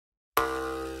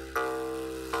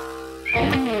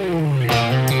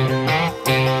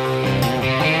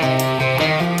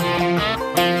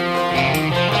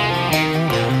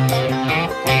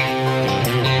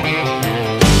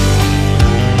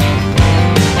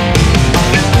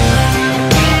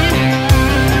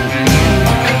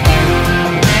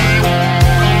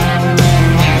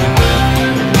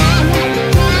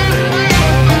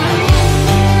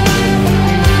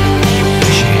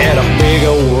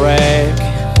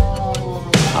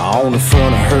on the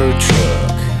front of her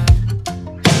truck.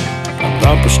 A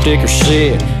bumper sticker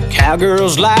said,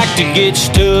 "Cowgirls like to get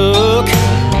stuck."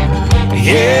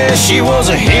 Yeah, she was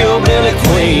a hillbilly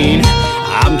queen.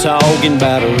 I'm talking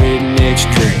about a redneck's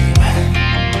dream.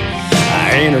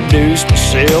 I introduced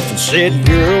myself and said,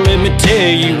 "Girl, let me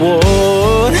tell you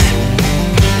what.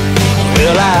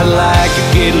 Well, I'd like to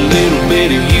get a little bit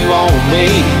of you on me.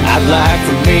 I'd like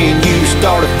for me and you to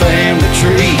start a family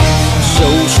tree,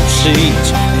 sow some seeds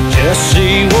and just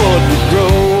see what would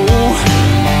grow.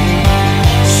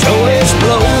 So let's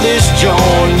blow this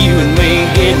joint, you and me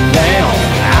getting down.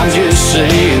 I'm just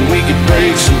saying we could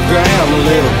break some ground, a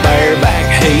little bareback,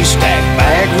 haystack,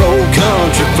 back road,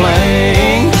 country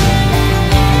fling.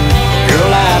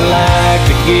 Girl, I'd like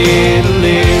to get a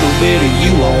little bit of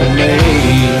you on me."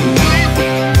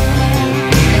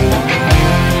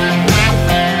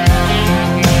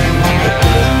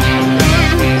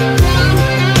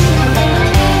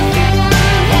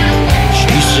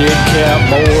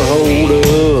 "Cowboy, hold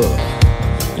up,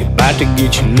 you're about to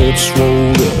get your lips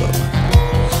swole up.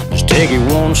 Just take it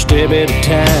one step at a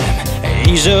time,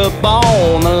 ease up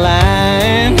on the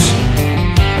lines."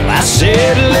 Well, I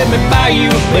said, "Let me buy you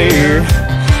a beer,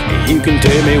 you can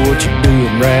tell me what you're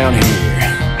doing round here.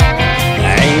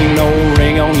 Ain't no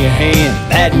ring on your hand,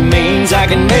 that means I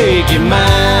can make you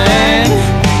mine.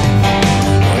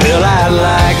 Well, I'd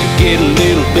like to get a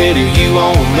little bit of you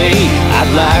on me.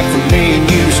 I'd like for me and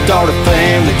you to start a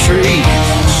family tree,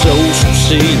 sow some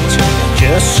seeds,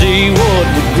 just see what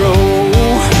would grow.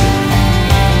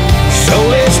 So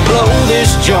let's blow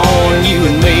this joint, you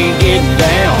and me get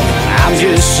down. I'm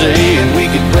just saying we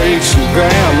could break some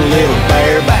ground, a little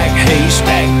bareback,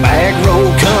 haystack, back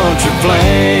road, country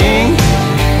fling.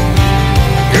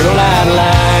 Girl, I'd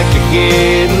like to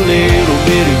get a little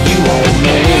bit of you on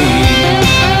me."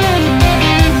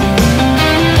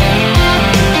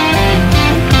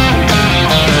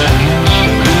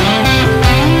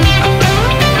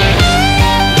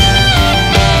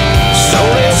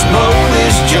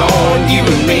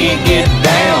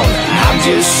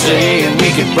 Just saying we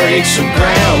could break some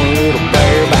ground, a little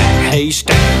bareback,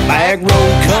 haystack, back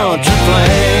road, country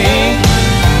fling.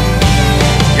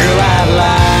 Girl, I'd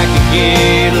like to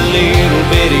get a little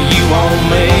bit of you on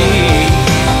me.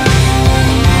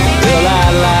 Well,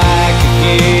 I'd like to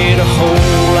get a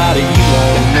whole lot of you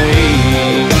on me.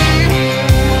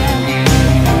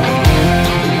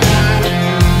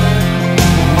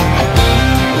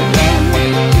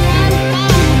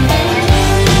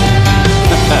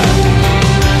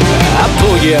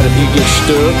 Pull you out if you get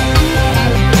stuck.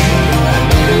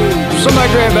 Somebody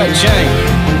grab that chain.